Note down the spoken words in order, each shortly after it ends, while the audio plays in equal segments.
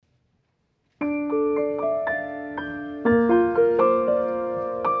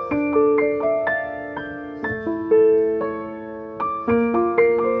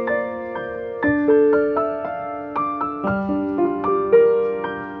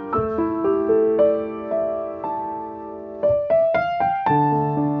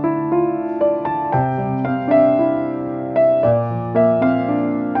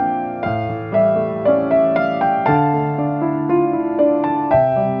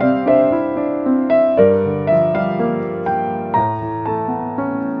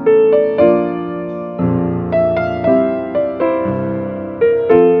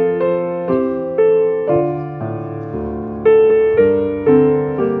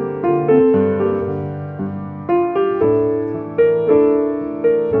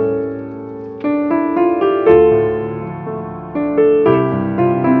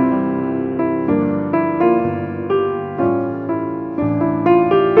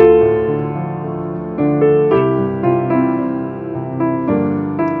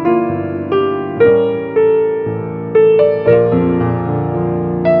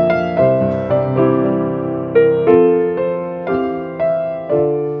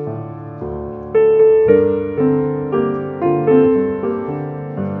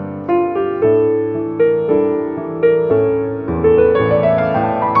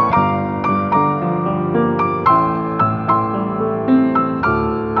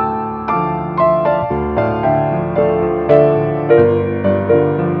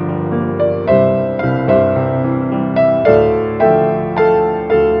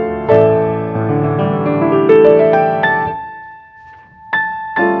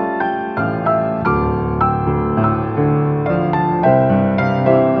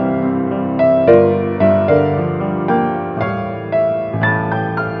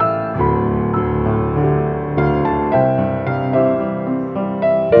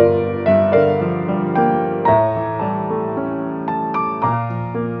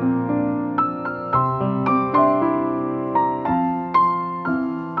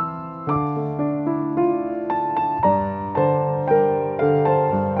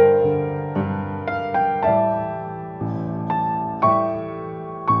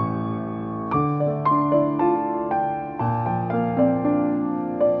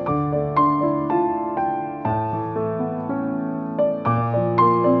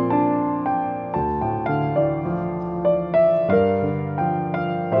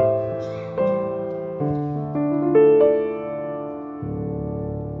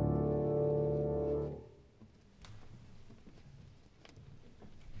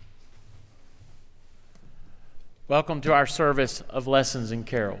Welcome to our service of Lessons and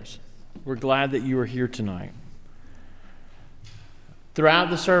Carols. We're glad that you are here tonight. Throughout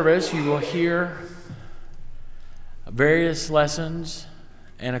the service, you will hear various lessons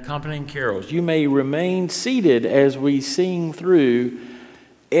and accompanying carols. You may remain seated as we sing through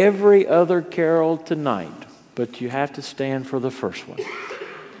every other carol tonight, but you have to stand for the first one.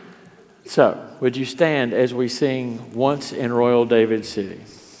 So, would you stand as we sing Once in Royal David City?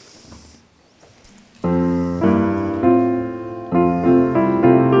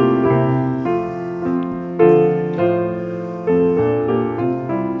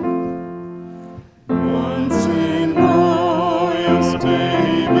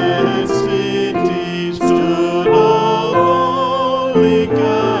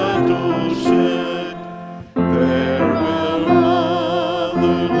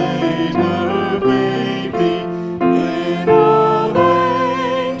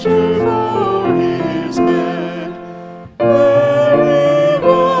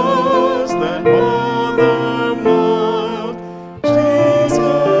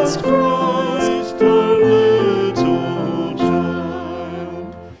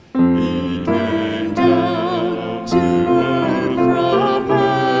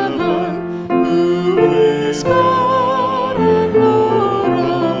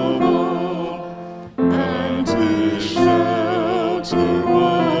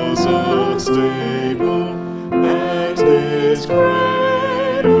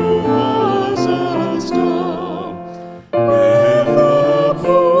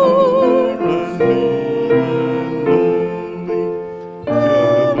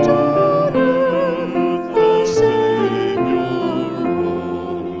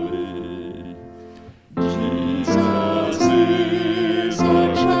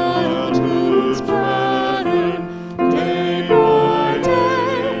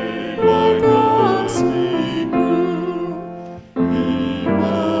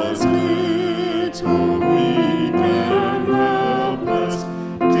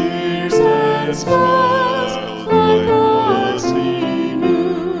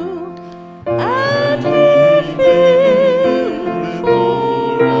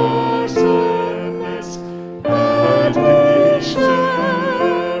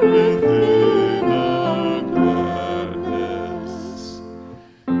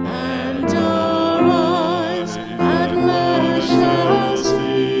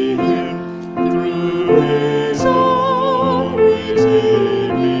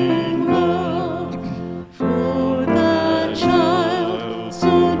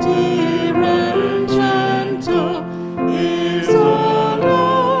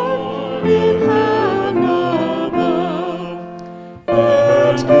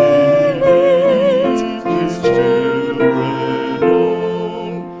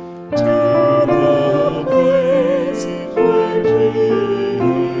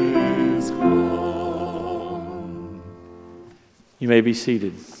 Be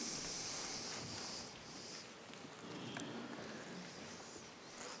seated.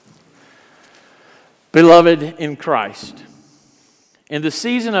 Beloved in Christ, in the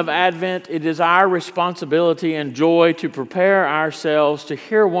season of Advent, it is our responsibility and joy to prepare ourselves to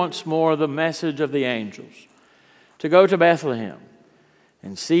hear once more the message of the angels, to go to Bethlehem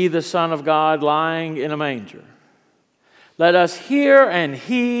and see the Son of God lying in a manger. Let us hear and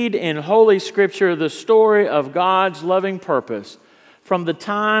heed in Holy Scripture the story of God's loving purpose from the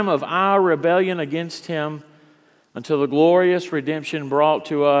time of our rebellion against Him until the glorious redemption brought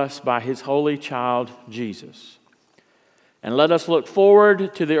to us by His holy child, Jesus. And let us look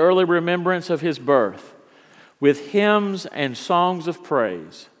forward to the early remembrance of His birth with hymns and songs of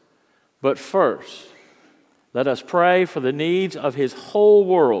praise. But first, let us pray for the needs of His whole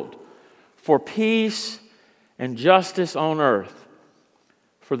world, for peace and justice on earth,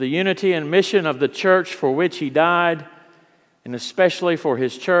 for the unity and mission of the church for which He died, and especially for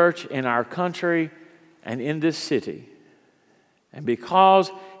His church in our country and in this city. And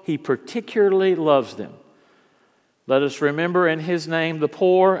because He particularly loves them, let us remember in His name the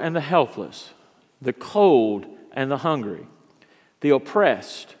poor and the helpless, the cold and the hungry, the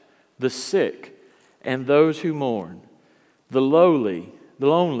oppressed, the sick, and those who mourn, the lowly, the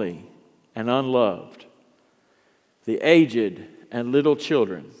lonely, and unloved, the aged and little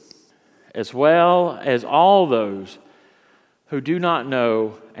children, as well as all those who do not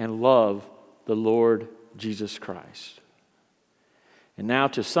know and love the Lord Jesus Christ. And now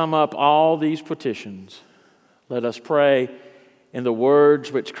to sum up all these petitions, let us pray in the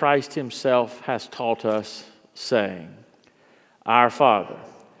words which Christ Himself has taught us, saying, Our Father,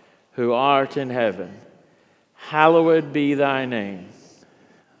 who art in heaven, hallowed be Thy name.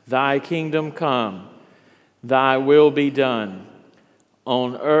 Thy kingdom come, Thy will be done,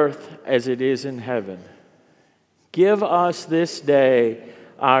 on earth as it is in heaven. Give us this day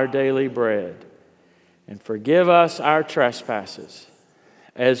our daily bread, and forgive us our trespasses,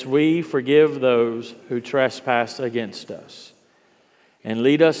 as we forgive those who trespass against us. And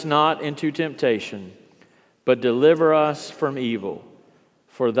lead us not into temptation, but deliver us from evil.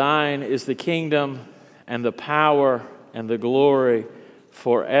 For thine is the kingdom, and the power, and the glory,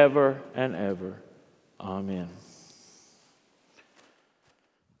 forever and ever. Amen.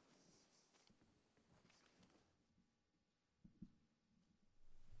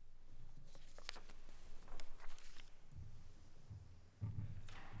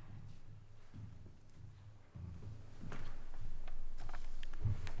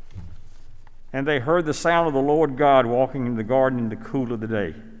 And they heard the sound of the Lord God walking in the garden in the cool of the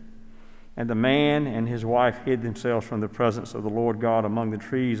day. And the man and his wife hid themselves from the presence of the Lord God among the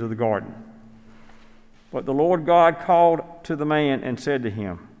trees of the garden. But the Lord God called to the man and said to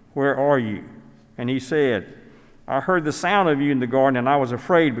him, Where are you? And he said, I heard the sound of you in the garden, and I was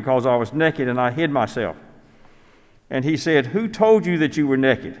afraid because I was naked, and I hid myself. And he said, Who told you that you were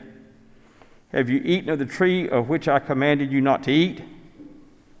naked? Have you eaten of the tree of which I commanded you not to eat?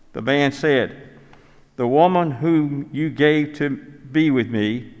 The man said, The woman whom you gave to be with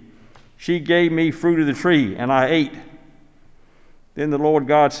me, she gave me fruit of the tree, and I ate. Then the Lord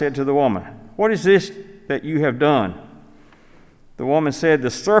God said to the woman, What is this that you have done? The woman said,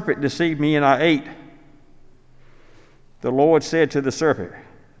 The serpent deceived me, and I ate. The Lord said to the serpent,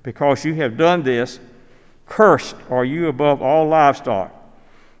 Because you have done this, cursed are you above all livestock,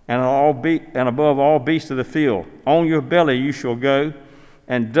 and above all beasts of the field. On your belly you shall go,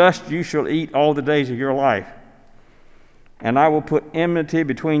 and dust you shall eat all the days of your life. And I will put enmity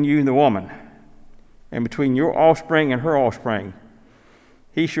between you and the woman, and between your offspring and her offspring.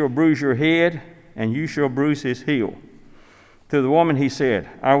 He shall bruise your head, and you shall bruise his heel. To the woman he said,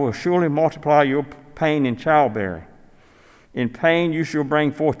 I will surely multiply your pain in childbearing. In pain you shall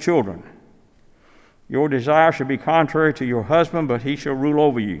bring forth children. Your desire shall be contrary to your husband, but he shall rule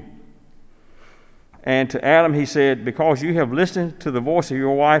over you. And to Adam he said, Because you have listened to the voice of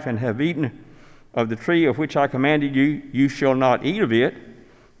your wife and have eaten of the tree of which I commanded you, you shall not eat of it.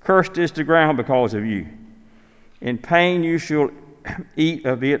 Cursed is the ground because of you. In pain you shall eat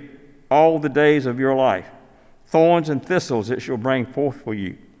of it all the days of your life. Thorns and thistles it shall bring forth for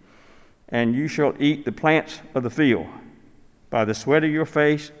you. And you shall eat the plants of the field. By the sweat of your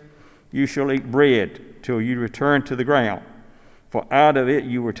face you shall eat bread till you return to the ground. For out of it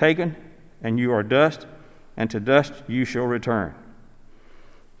you were taken, and you are dust, and to dust you shall return.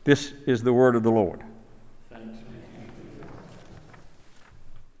 This is the word of the Lord. Thanks.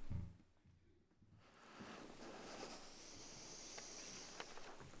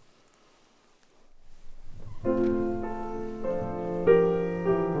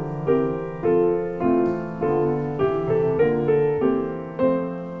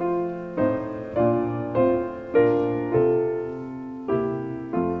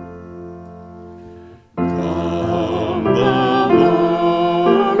 Come, the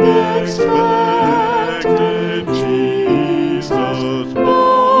Lord is come.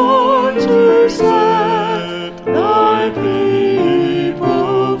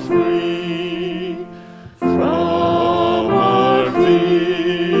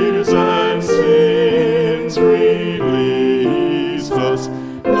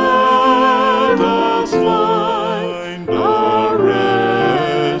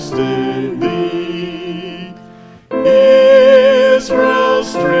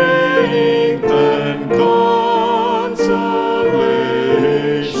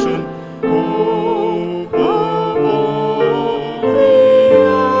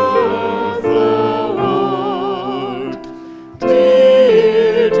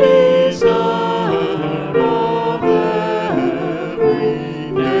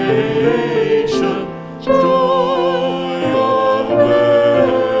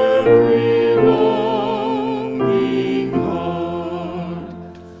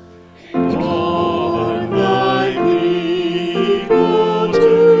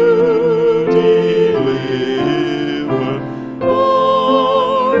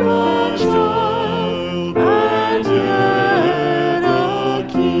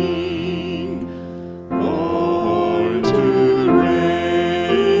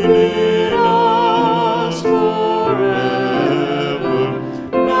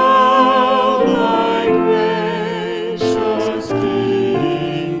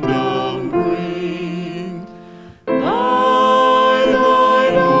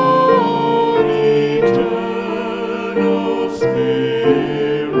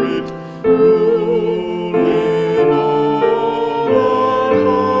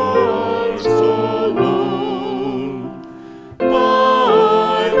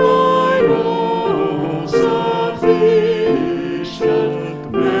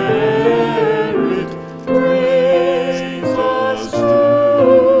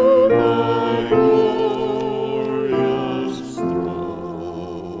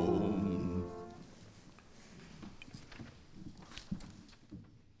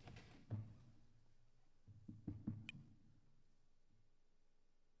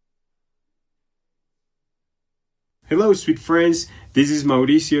 Hello, sweet friends. This is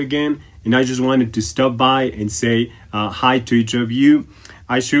Mauricio again, and I just wanted to stop by and say hi to each of you.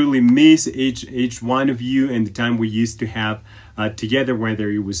 I surely miss each one of you and the time we used to have together, whether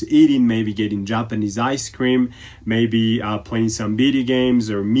it was eating, maybe getting Japanese ice cream, maybe playing some video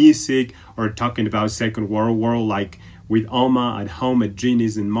games or music, or talking about Second World War like with Oma at home at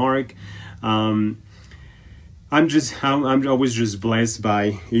Jeannie's and Mark. I was just blessed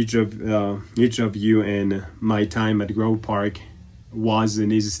by each of you, and my time at Grove Park was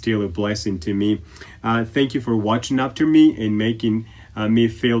and is still a blessing to me. Thank you for watching after me and making me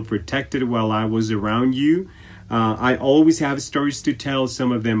feel protected while I was around you. I always have stories to tell.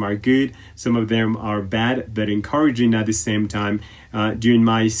 Some of them are good, some of them are bad, but encouraging at the same time during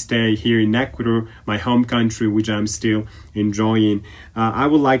my stay here in Ecuador, my home country, which I'm still enjoying. I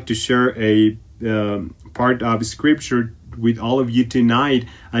would like to share a part of scripture with all of you tonight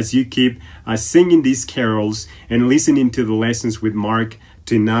as you keep singing these carols and listening to the lessons with Mark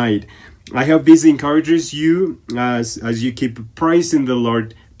tonight. I hope this encourages you as you keep praising the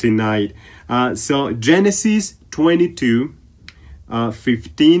Lord tonight. So Genesis 22,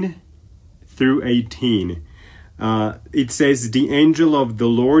 15 through 18. It says, "The angel of the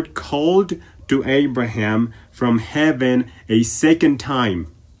Lord called to Abraham from heaven a second time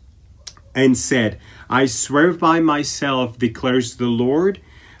and said, I swear by myself, declares the Lord,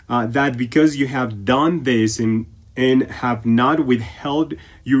 that because you have done this and have not withheld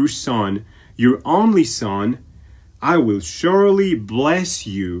your son, your only son, I will surely bless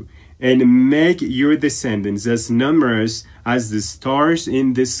you and make your descendants as numerous as the stars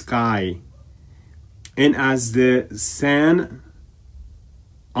in the sky and as the sand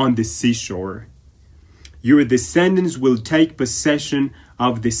on the seashore. Your descendants will take possession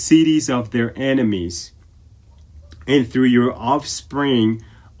of the cities of their enemies, and through your offspring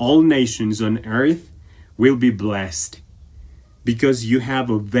all nations on earth will be blessed, because you have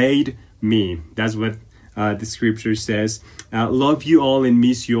obeyed me." That's what the scripture says. Love you all and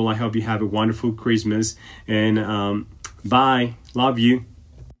miss you all. I hope you have a wonderful Christmas, and bye. Love you.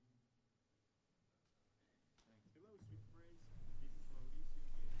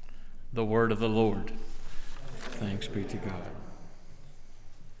 The word of the Lord. Thanks be to God.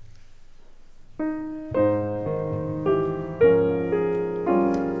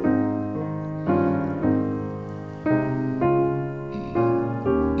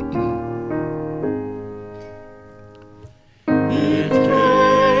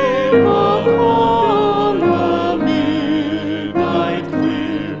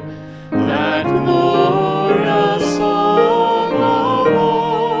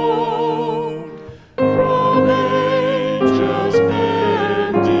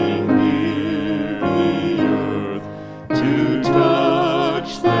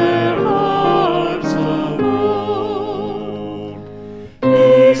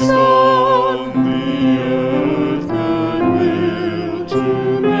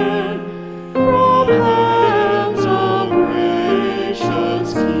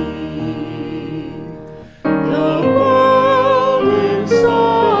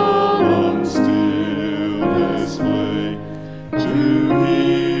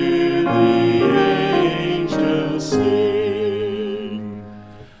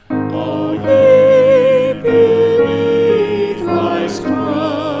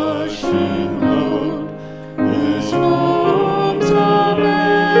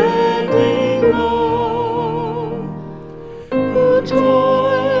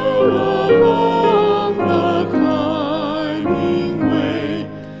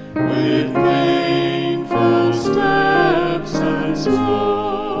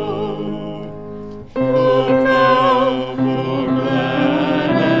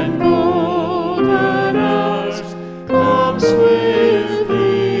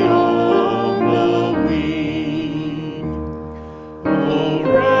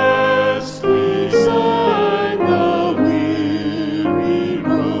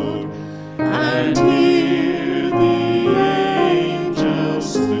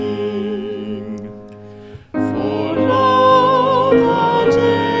 For lo, the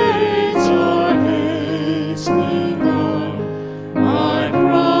day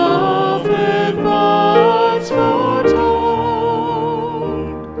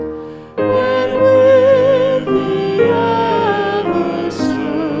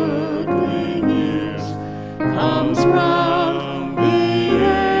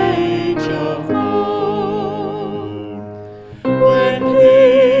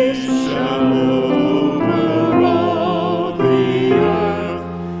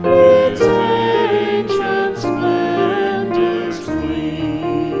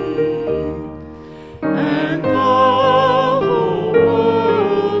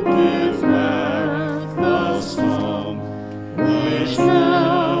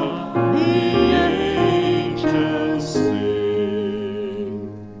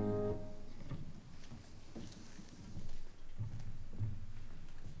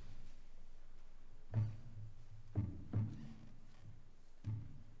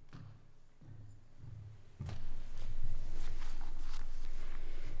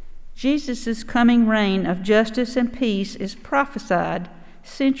Jesus' coming reign of justice and peace is prophesied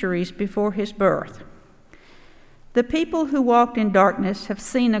centuries before his birth. The people who walked in darkness have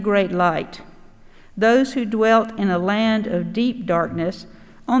seen a great light. Those who dwelt in a land of deep darkness,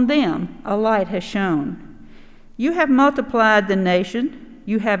 on them a light has shone. You have multiplied the nation,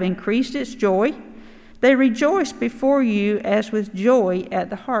 you have increased its joy. They rejoice before you as with joy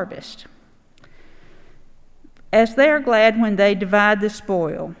at the harvest, as they are glad when they divide the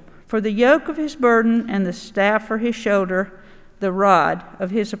spoil. For the yoke of his burden and the staff for his shoulder, the rod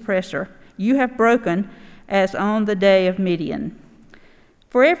of his oppressor, you have broken as on the day of Midian.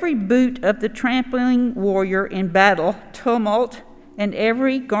 For every boot of the trampling warrior in battle, tumult, and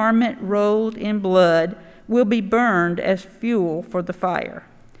every garment rolled in blood will be burned as fuel for the fire.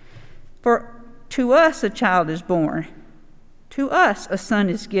 For to us a child is born, to us a son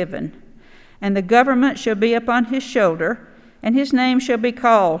is given, and the government shall be upon his shoulder, and his name shall be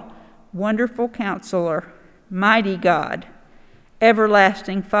called Wonderful Counselor, Mighty God,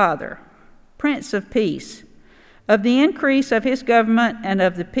 Everlasting Father, Prince of Peace. Of the increase of his government and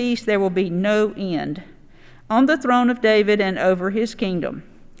of the peace there will be no end, on the throne of David and over his kingdom,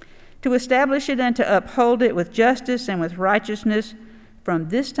 to establish it and to uphold it with justice and with righteousness from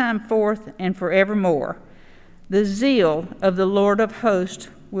this time forth and forevermore. The zeal of the Lord of hosts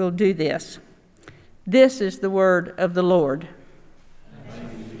will do this. This is the word of the Lord.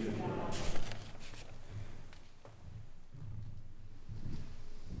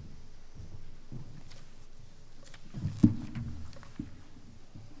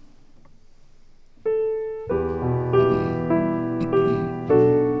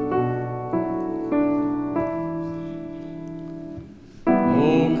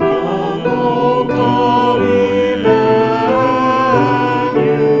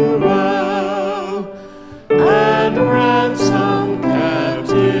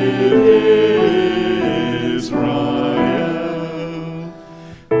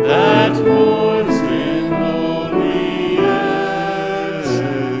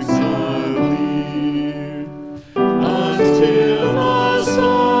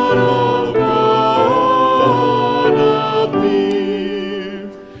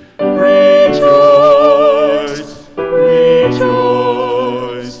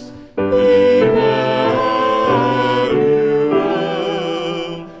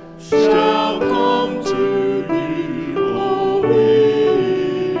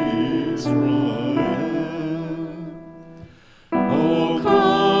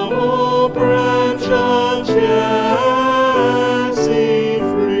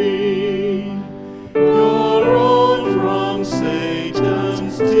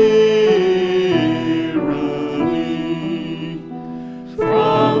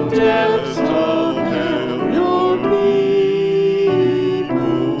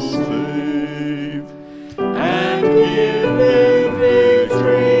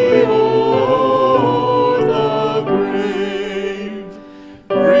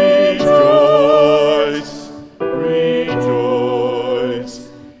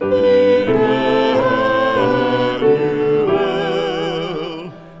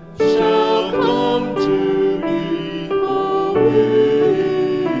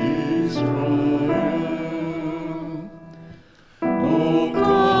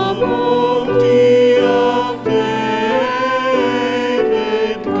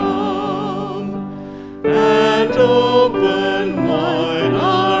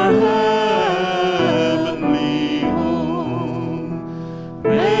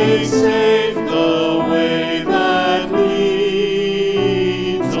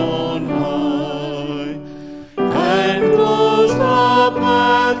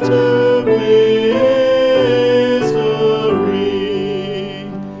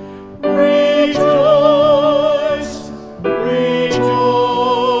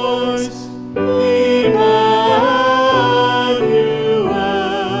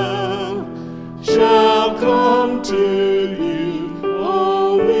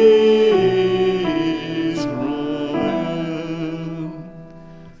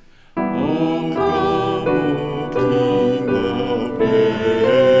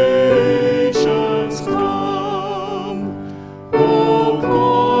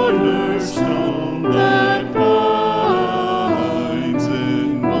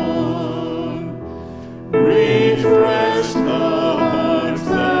 Refresh the hearts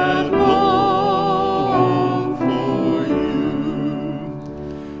that long for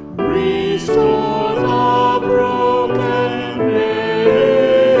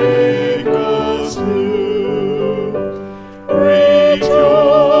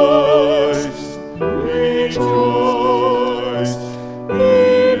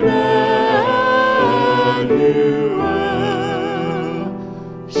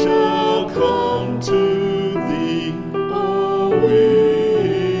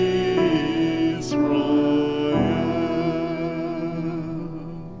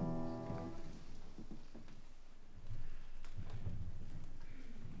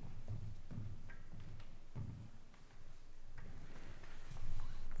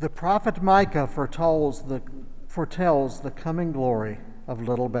The prophet Micah foretells the coming glory of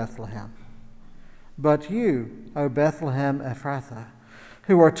little Bethlehem. But you, O Bethlehem Ephrathah,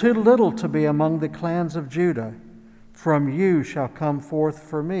 who are too little to be among the clans of Judah, from you shall come forth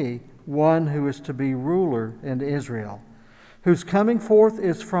for me one who is to be ruler in Israel, whose coming forth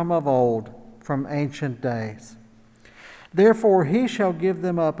is from of old, from ancient days. Therefore he shall give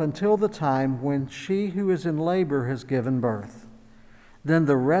them up until the time when she who is in labor has given birth. Then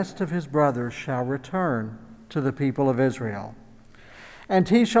the rest of his brothers shall return to the people of Israel. And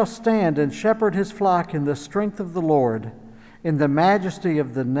he shall stand and shepherd his flock in the strength of the Lord, in the majesty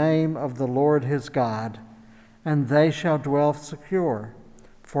of the name of the Lord his God, and they shall dwell secure,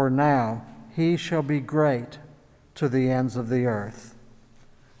 for now he shall be great to the ends of the earth.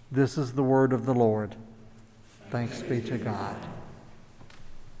 This is the word of the Lord. Thanks be to God.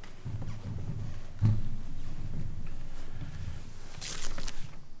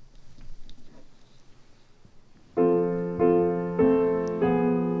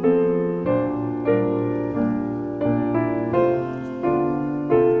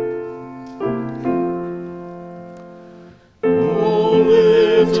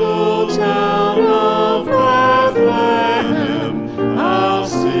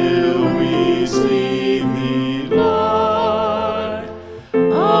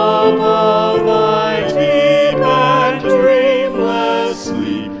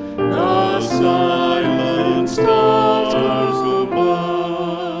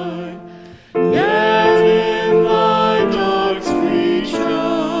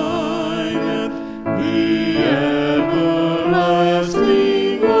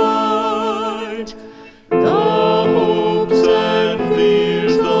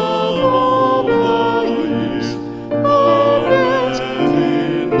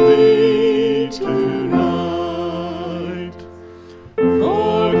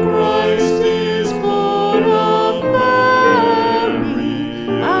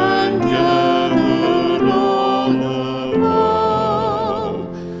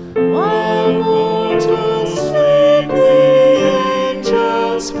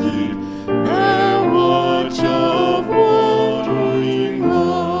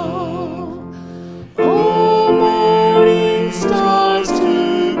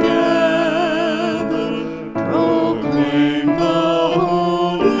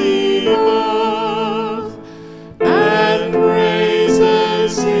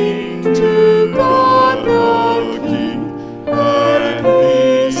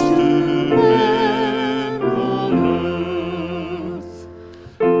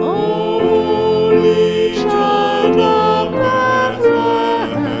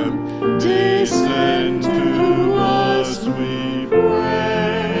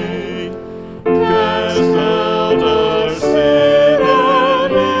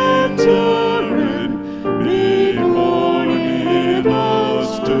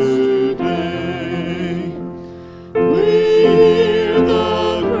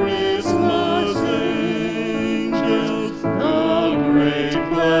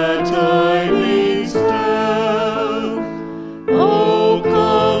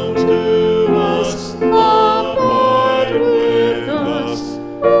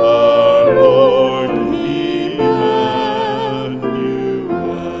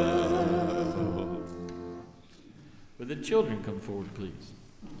 Children, come forward, please.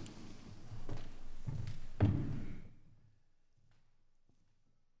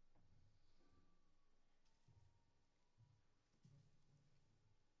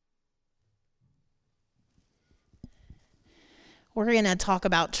 We're going to talk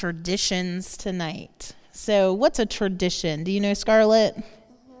about traditions tonight. So, what's a tradition? Do you know, Scarlett?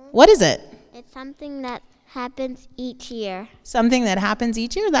 Mm-hmm. What is it? It's something that happens each year. Something that happens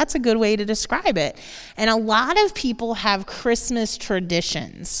each year? That's a good way to describe it. And a lot of people have Christmas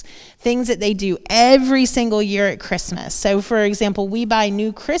traditions, things that they do every single year at Christmas. So, for example, we buy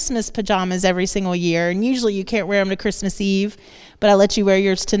new Christmas pajamas every single year, and usually you can't wear them to Christmas Eve, but I let you wear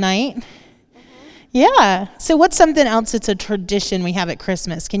yours tonight. Mm-hmm. Yeah. So what's something else that's a tradition we have at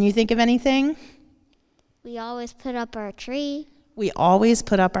Christmas? Can you think of anything? We always put up our tree. We always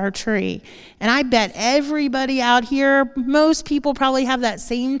put up our tree. And I bet everybody out here, most people probably have that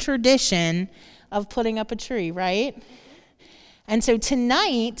same tradition of putting up a tree, right? And so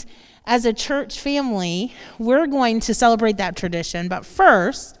tonight, as a church family, we're going to celebrate that tradition. But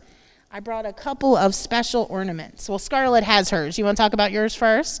first, I brought a couple of special ornaments. Well, Scarlett has hers. You want to talk about yours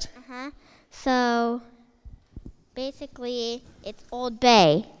first? Uh-huh. So, basically, it's Old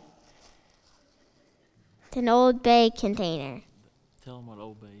Bay. It's an Old Bay container. Tell them what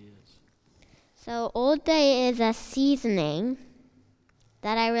Old Bay is. So Old Bay is a seasoning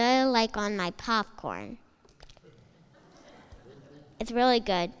that I really like on my popcorn. It's really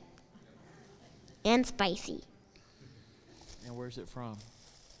good and spicy. And where's it from?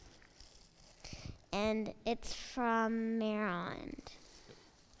 And it's from Maryland,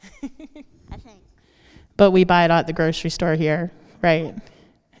 I think. But we buy it at the grocery store here, right?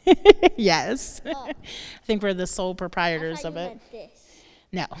 Yes. Oh. I think we're the sole proprietors I of thought you it. meant this.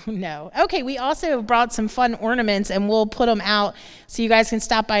 No. Okay, we also brought some fun ornaments, and we'll put them out so you guys can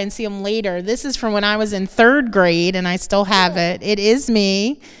stop by and see them later. This is from when I was in 3rd grade, and I still have it. It is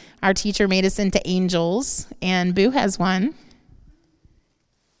me. Our teacher made us into angels, and Boo has one.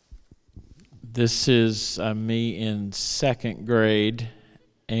 This is me in 2nd grade,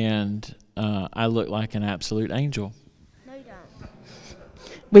 and I look like an absolute angel. No, you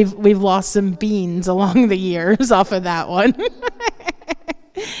don't. We've lost some beans along the years off of that one.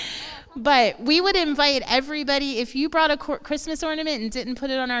 But we would invite everybody, if you brought a Christmas ornament and didn't put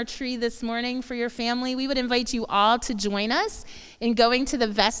it on our tree this morning for your family, we would invite you all to join us in going to the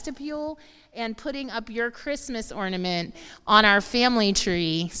vestibule and putting up your Christmas ornament on our family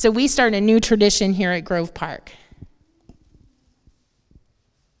tree. So we start a new tradition here at Grove Park.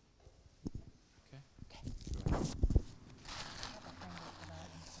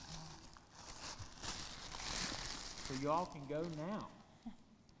 So you all can go now.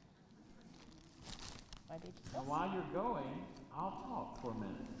 And while you're going, I'll talk for a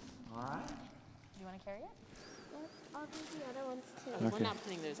minute. All right? You want to carry it? I'll do the other ones too. Okay. We're not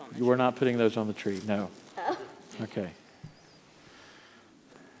putting those on the You were not putting those on the tree, no. Oh. Okay.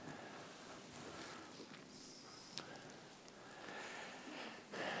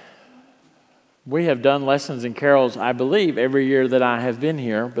 We have done lessons and carols, I believe, every year that I have been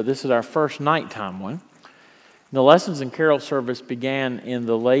here, but this is our first nighttime one. The lessons and carol service began in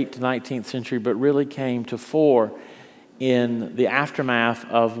the late 19th century, but really came to fore in the aftermath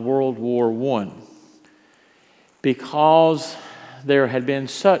of World War I. Because there had been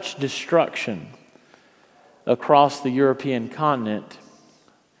such destruction across the European continent,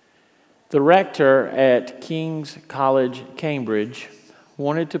 the rector at King's College, Cambridge,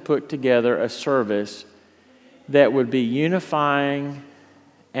 wanted to put together a service that would be unifying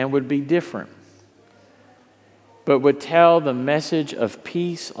and would be different, but would tell the message of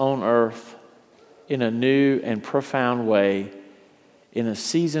peace on earth in a new and profound way in a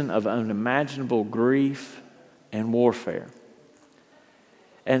season of unimaginable grief and warfare.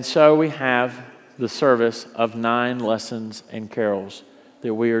 And so we have the service of 9 lessons and carols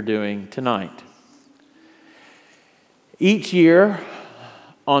that we are doing tonight. Each year,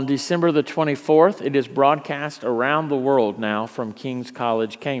 on December the 24th, it is broadcast around the world now from King's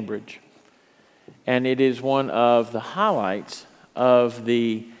College, Cambridge. And it is one of the highlights of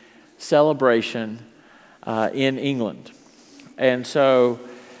the celebration in England. And so,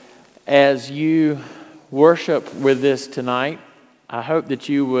 as you worship with this tonight, I hope that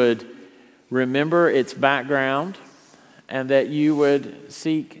you would remember its background and that you would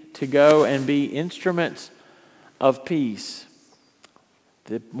seek to go and be instruments of peace,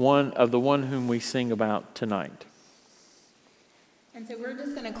 the one whom we sing about tonight. And so we're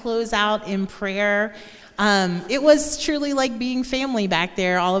just going to close out in prayer. It was truly like being family back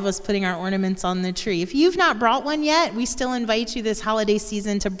there, all of us putting our ornaments on the tree. If you've not brought one yet, we still invite you this holiday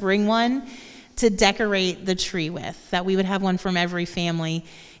season to bring one to decorate the tree with. That we would have one from every family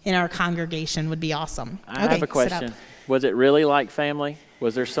in our congregation would be awesome. I have a question. Was it really like family?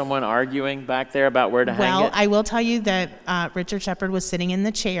 Was there someone arguing back there about where to hang it? Well, I will tell you that Richard Shepard was sitting in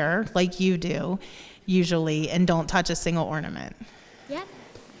the chair like you do usually and don't touch a single ornament. Yep.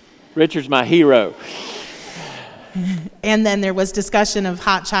 Richard's my hero. And then there was discussion of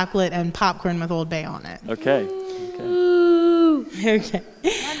hot chocolate and popcorn with Old Bay on it. Okay. Okay.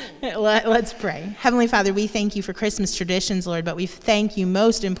 Let's pray. Heavenly Father, we thank you for Christmas traditions, Lord, but we thank you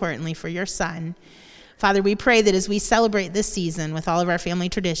most importantly for your Son. Father, we pray that as we celebrate this season with all of our family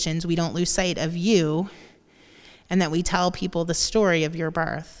traditions, we don't lose sight of you and that we tell people the story of your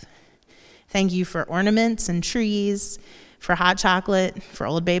birth. Thank you for ornaments and trees, for hot chocolate, for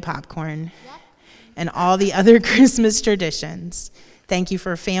Old Bay popcorn, and all the other Christmas traditions. Thank you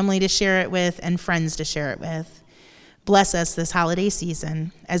for family to share it with and friends to share it with. Bless us this holiday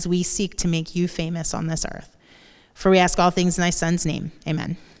season as we seek to make you famous on this earth. For we ask all things in thy Son's name.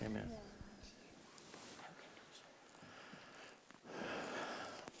 Amen. Amen.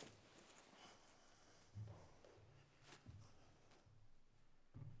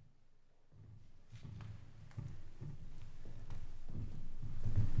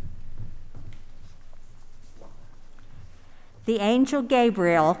 The angel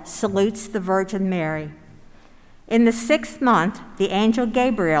Gabriel salutes the Virgin Mary. In the 6th month, the angel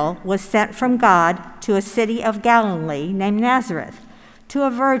Gabriel was sent from God to a city of Galilee named Nazareth, to a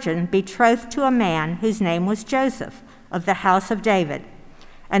virgin betrothed to a man whose name was Joseph, of the house of David.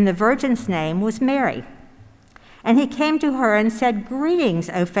 And the virgin's name was Mary. And he came to her and said, "Greetings,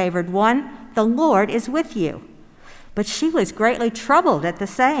 O favored one, the Lord is with you." But she was greatly troubled at the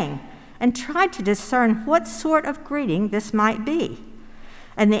saying, and tried to discern what sort of greeting this might be.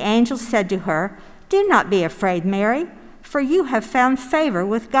 And the angel said to her, "Do not be afraid, Mary, for you have found favor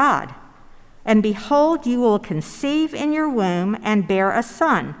with God. And behold, you will conceive in your womb and bear a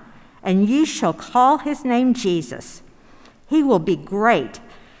son, and you shall call his name Jesus. He will be great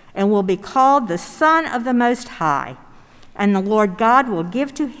and will be called the Son of the Most High. And the Lord God will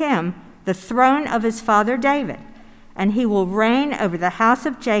give to him the throne of his father David, and he will reign over the house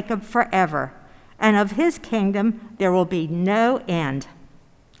of Jacob forever, and of his kingdom there will be no end."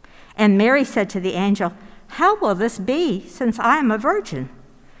 And Mary said to the angel, "How will this be, since I am a virgin?"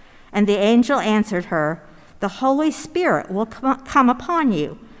 And the angel answered her, "The Holy Spirit will come upon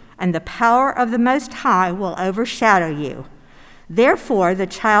you, and the power of the Most High will overshadow you. Therefore, the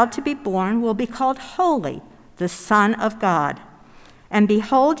child to be born will be called Holy, the Son of God. And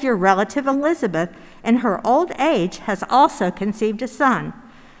behold, your relative Elizabeth, in her old age, has also conceived a son,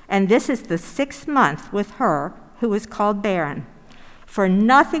 and this is the 6th month with her who is called barren. For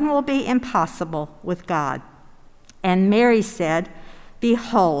nothing will be impossible with God." And Mary said,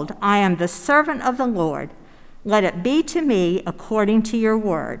 "Behold, I am the servant of the Lord. Let it be to me according to your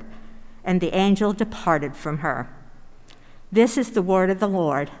word." And the angel departed from her. This is the word of the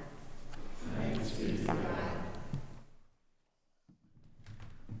Lord. Thanks be to God.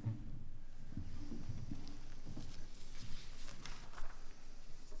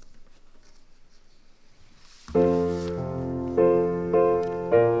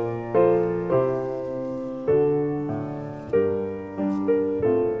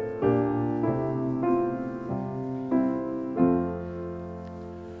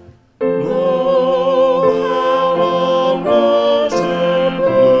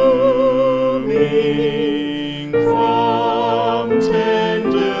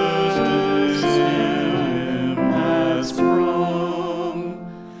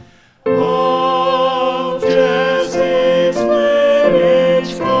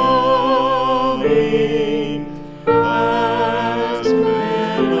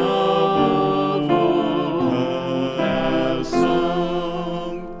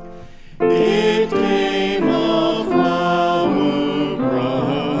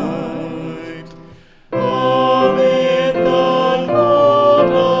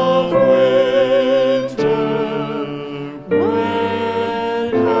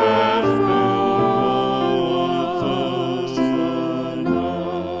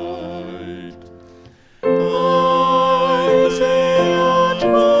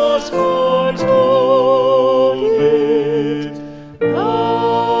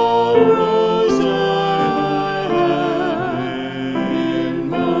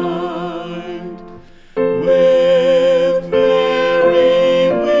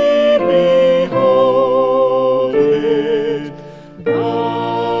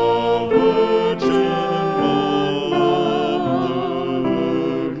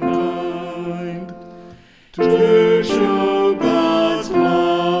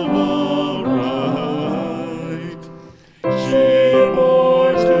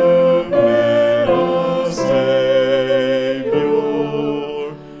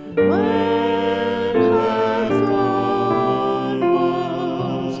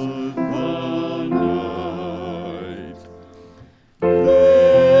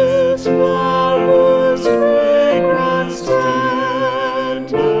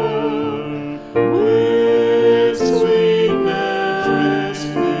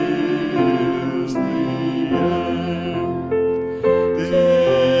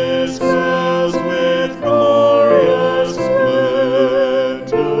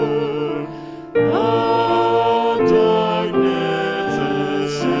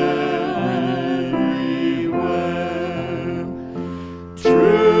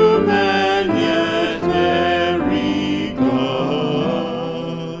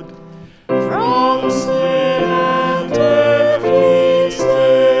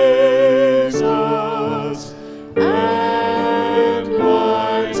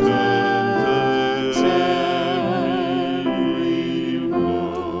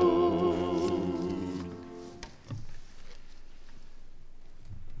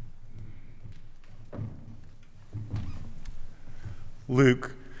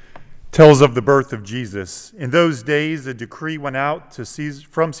 Luke tells of the birth of Jesus. In those days, a decree went out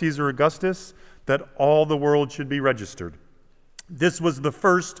from Caesar Augustus that all the world should be registered. This was the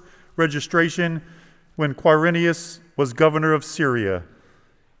first registration when Quirinius was governor of Syria,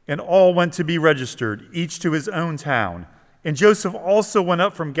 and all went to be registered, each to his own town. And Joseph also went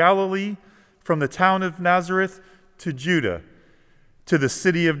up from Galilee, from the town of Nazareth to Judah, to the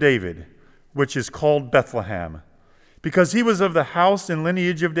city of David, which is called Bethlehem, because he was of the house and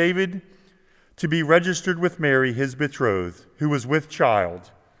lineage of David, to be registered with Mary, his betrothed, who was with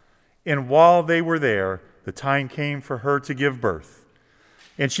child. And while they were there, the time came for her to give birth.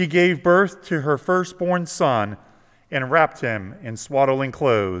 And she gave birth to her firstborn son, and wrapped him in swaddling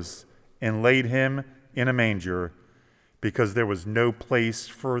clothes, and laid him in a manger, because there was no place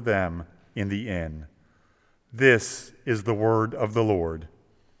for them in the inn. This is the word of the Lord.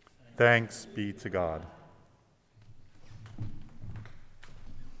 Thanks be to God.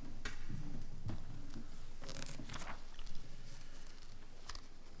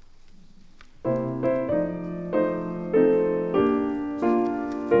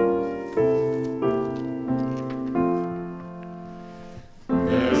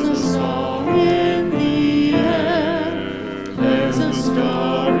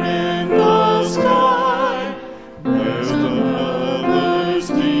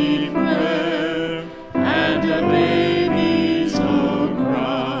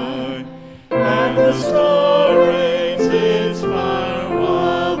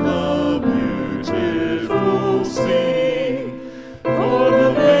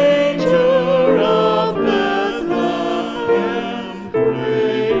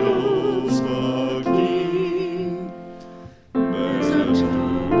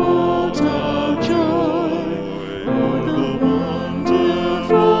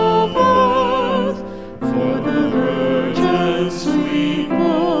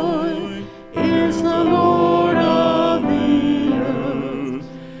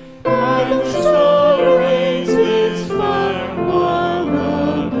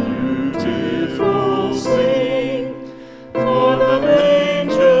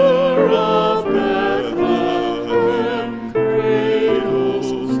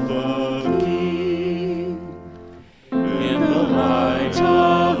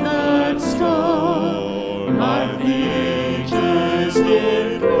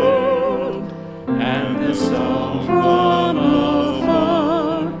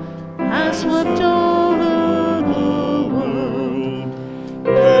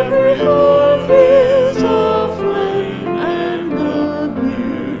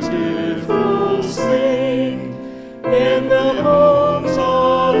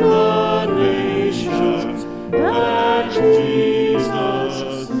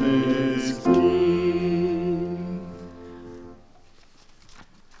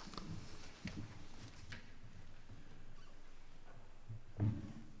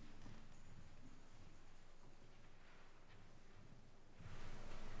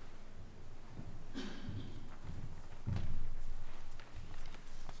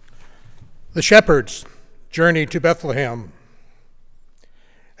 The shepherds journeyed to Bethlehem.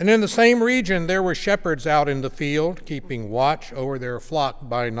 And in the same region there were shepherds out in the field, keeping watch over their flock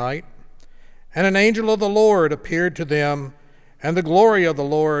by night. And an angel of the Lord appeared to them, and the glory of the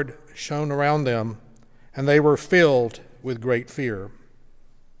Lord shone around them, and they were filled with great fear.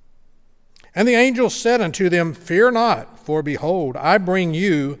 And the angel said unto them, Fear not, for behold, I bring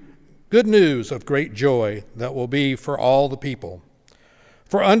you good news of great joy that will be for all the people.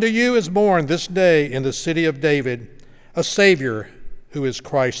 For unto you is born this day in the city of David a Savior, who is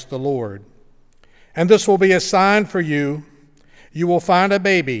Christ the Lord. And this will be a sign for you. You will find a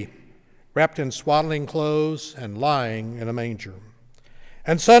baby wrapped in swaddling clothes and lying in a manger.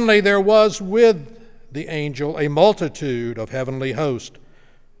 And suddenly there was with the angel a multitude of heavenly hosts,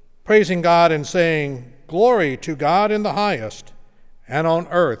 praising God and saying, Glory to God in the highest, and on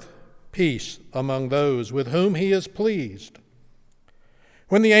earth peace among those with whom he is pleased.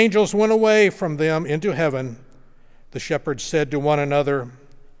 When the angels went away from them into heaven, the shepherds said to one another,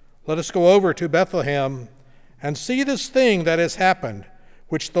 Let us go over to Bethlehem and see this thing that has happened,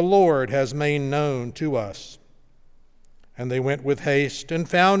 which the Lord has made known to us. And they went with haste and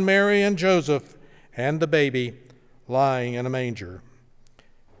found Mary and Joseph and the baby lying in a manger.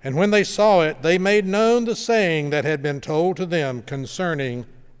 And when they saw it, they made known the saying that had been told to them concerning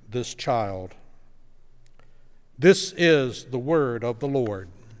this child. This is the word of the Lord.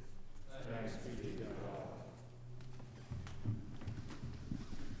 Thanks be to God.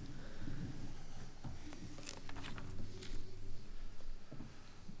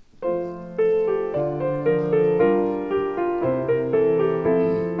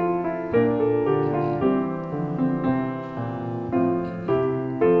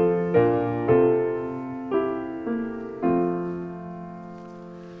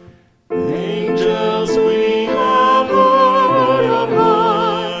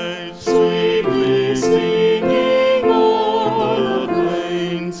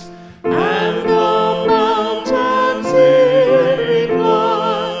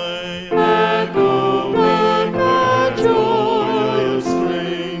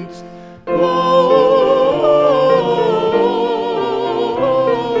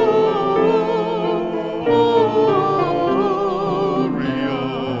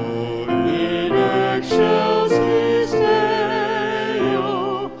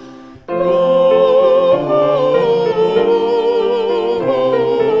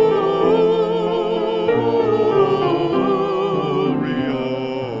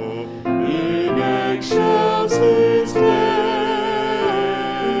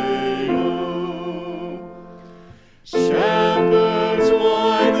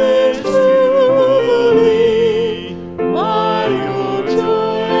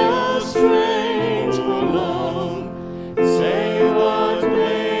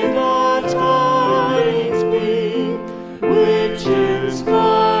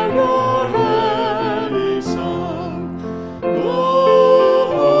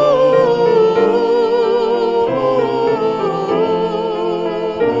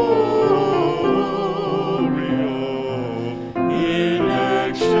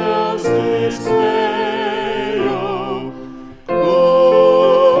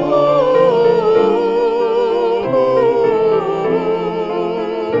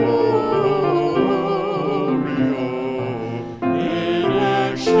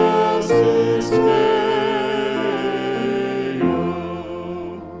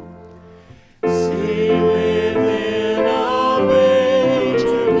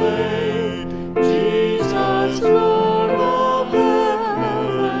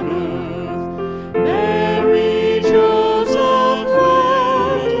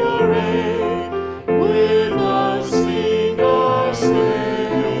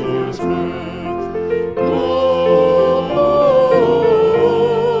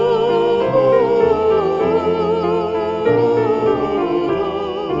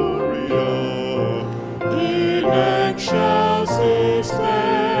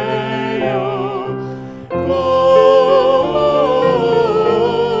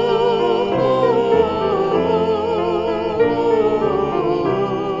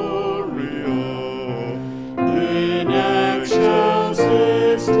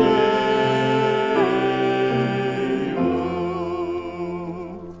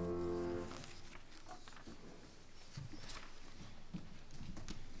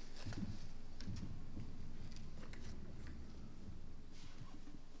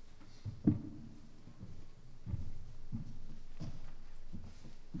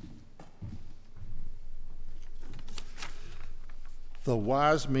 The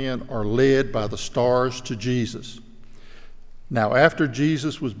wise men are led by the stars to Jesus. Now, after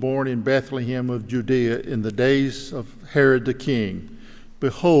Jesus was born in Bethlehem of Judea in the days of Herod the king,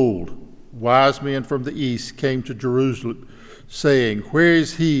 behold, wise men from the east came to Jerusalem, saying, Where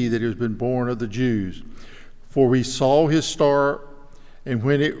is he that has been born of the Jews? For we saw his star, and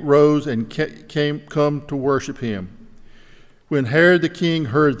when it rose and come to worship him. When Herod the king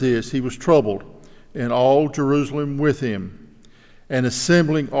heard this, he was troubled, and all Jerusalem with him. And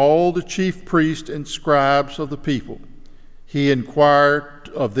assembling all the chief priests and scribes of the people, he inquired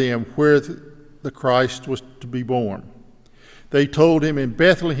of them where the Christ was to be born. They told him, In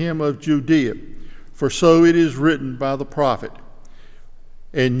Bethlehem of Judea, for so it is written by the prophet,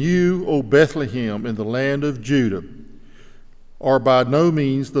 And you, O Bethlehem, in the land of Judah, are by no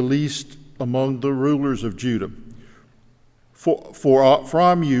means the least among the rulers of Judah. For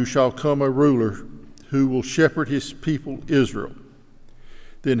from you shall come a ruler who will shepherd his people Israel.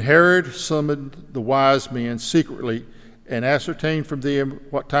 Then Herod summoned the wise men secretly and ascertained from them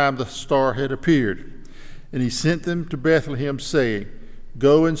what time the star had appeared. And he sent them to Bethlehem, saying,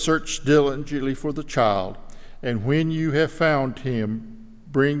 Go and search diligently for the child, and when you have found him,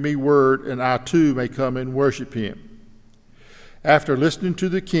 bring me word, and I too may come and worship him. After listening to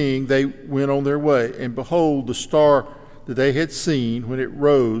the king, they went on their way, and behold, the star that they had seen when it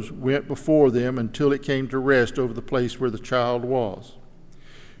rose went before them until it came to rest over the place where the child was.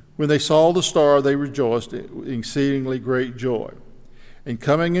 When they saw the star, they rejoiced with exceedingly great joy. And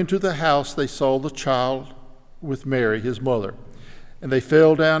coming into the house, they saw the child with Mary, his mother, and they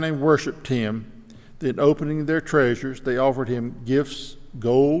fell down and worshipped him. Then opening their treasures, they offered him gifts,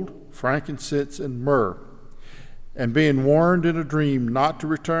 gold, frankincense, and myrrh. And being warned in a dream not to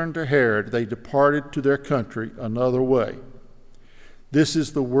return to Herod, they departed to their country another way. This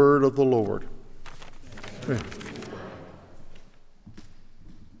is the word of the Lord. Amen.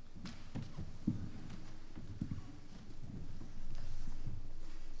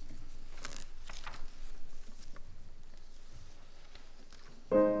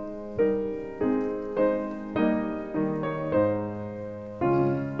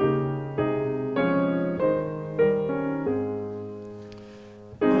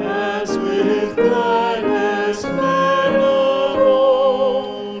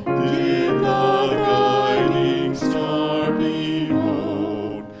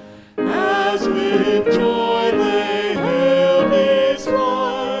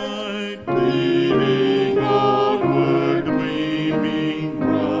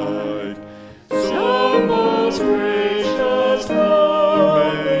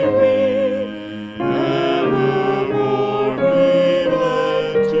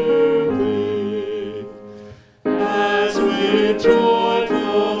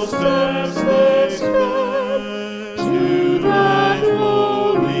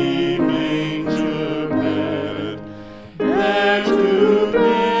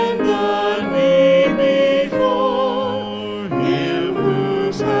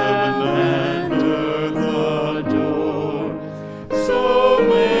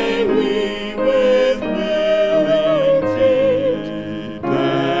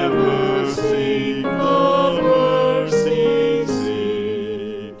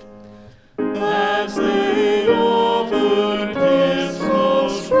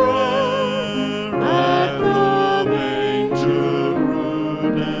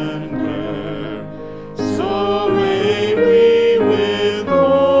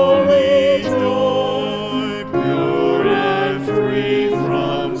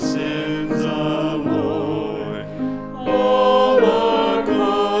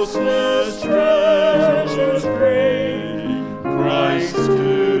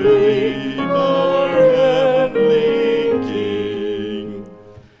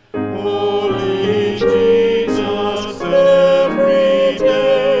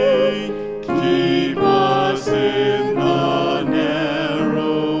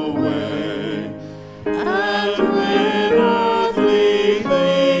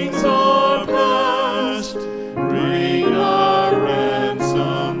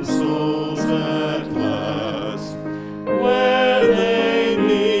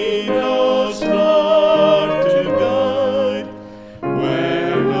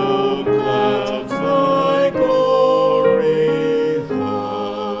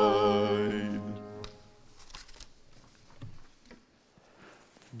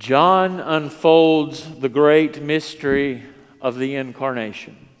 John unfolds the great mystery of the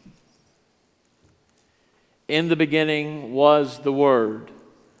Incarnation. In the beginning was the Word,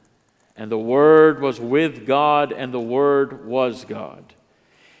 and the Word was with God, and the Word was God.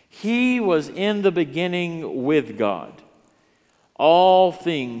 He was in the beginning with God. All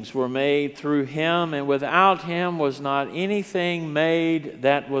things were made through him, and without him was not anything made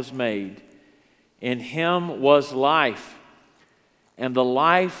that was made. In him was life, and the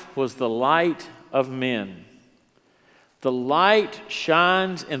life was the light of men. The light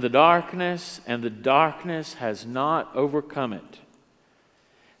shines in the darkness, and the darkness has not overcome it.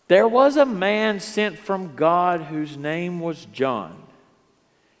 There was a man sent from God whose name was John.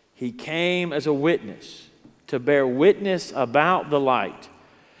 He came as a witness to bear witness about the light,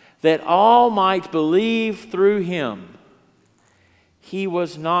 that all might believe through him. He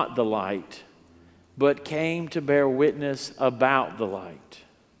was not the light, but came to bear witness about the light.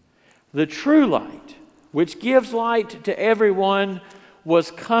 The true light, which gives light to everyone, was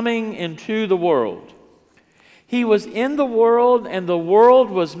coming into the world. He was in the world, and the world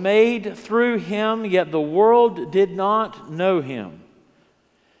was made through him, yet the world did not know him.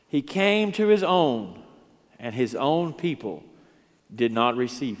 He came to his own, and his own people did not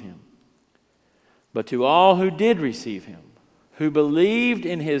receive him. But to all who did receive him, who believed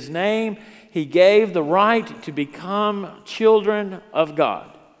in his name, he gave the right to become children of God,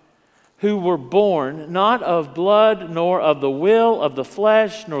 who were born not of blood, nor of the will of the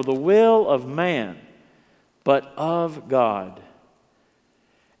flesh, nor the will of man, but of God.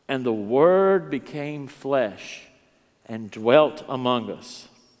 And the Word became flesh and dwelt among us.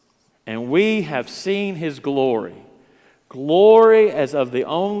 And we have seen his glory, glory as of the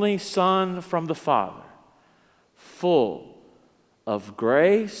only Son from the Father, full of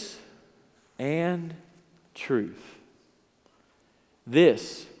grace and truth.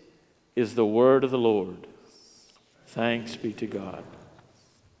 This is the word of the Lord. Thanks be to God.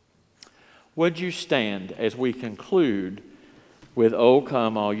 Would you stand as we conclude with "O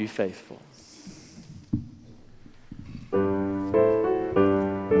come, all you faithful"?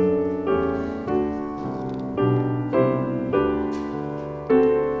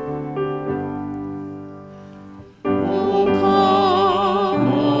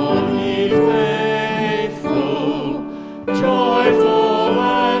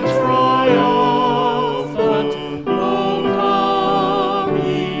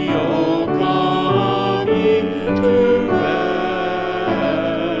 To Bethlehem.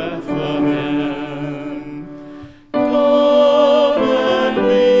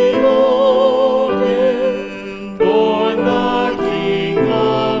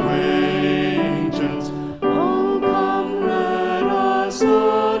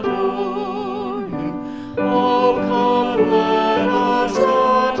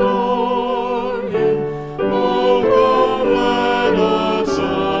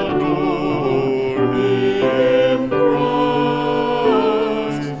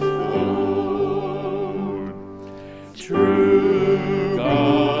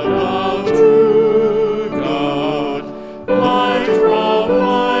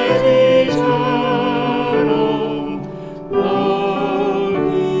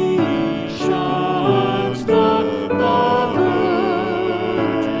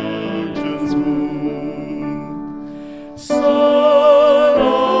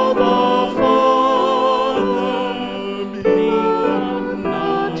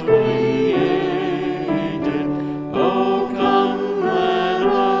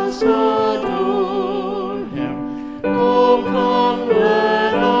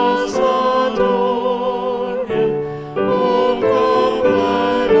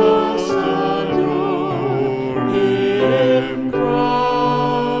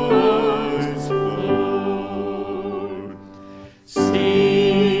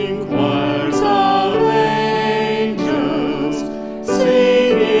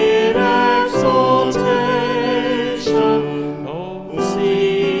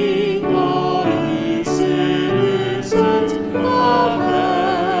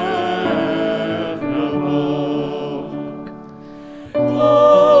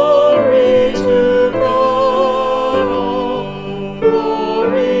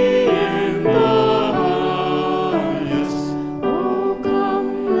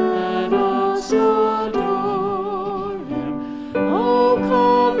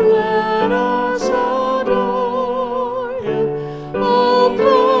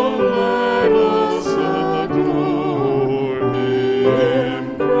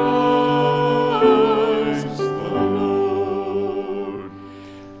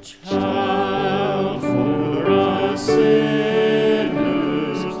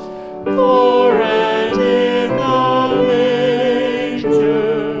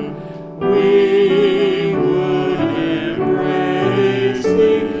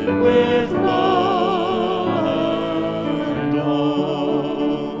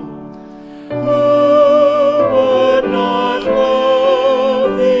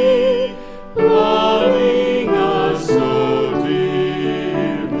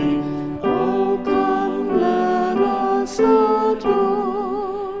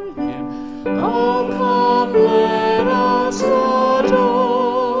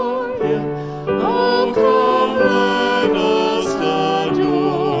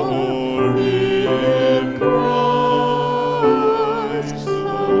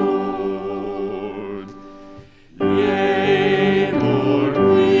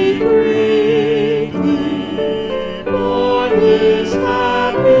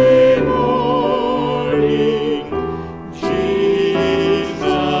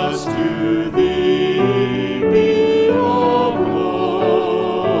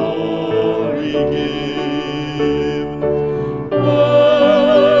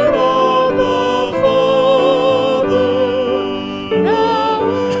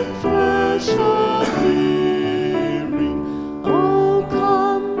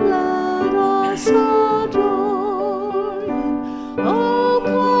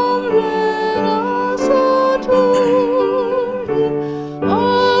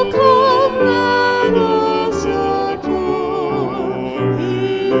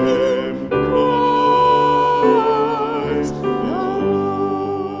 Him, Christ the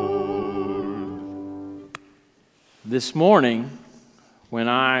Lord. This morning, when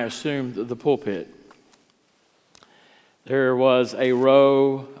I assumed the pulpit, there was a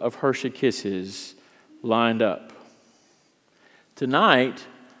row of Hershey Kisses lined up. Tonight,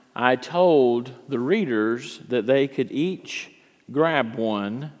 I told the readers that they could each grab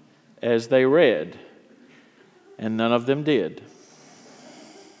one as they read, and none of them did.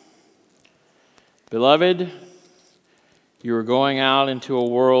 Beloved, you are going out into a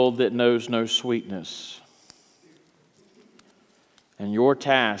world that knows no sweetness. And your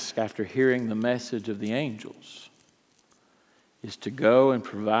task, after hearing the message of the angels, is to go and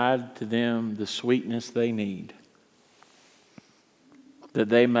provide to them the sweetness they need, that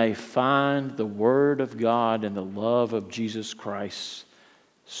they may find the Word of God and the love of Jesus Christ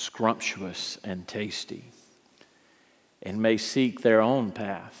scrumptious and tasty, and may seek their own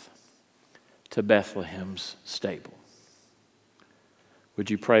path to Bethlehem's stable. Would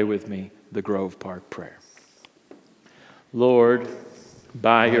you pray with me the Grove Park prayer? Lord,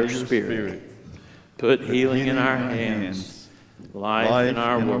 by your Spirit, put healing in our hands, life in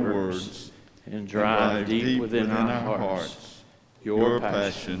our words, and drive deep within our hearts your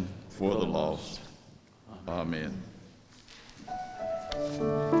passion for the lost. Amen.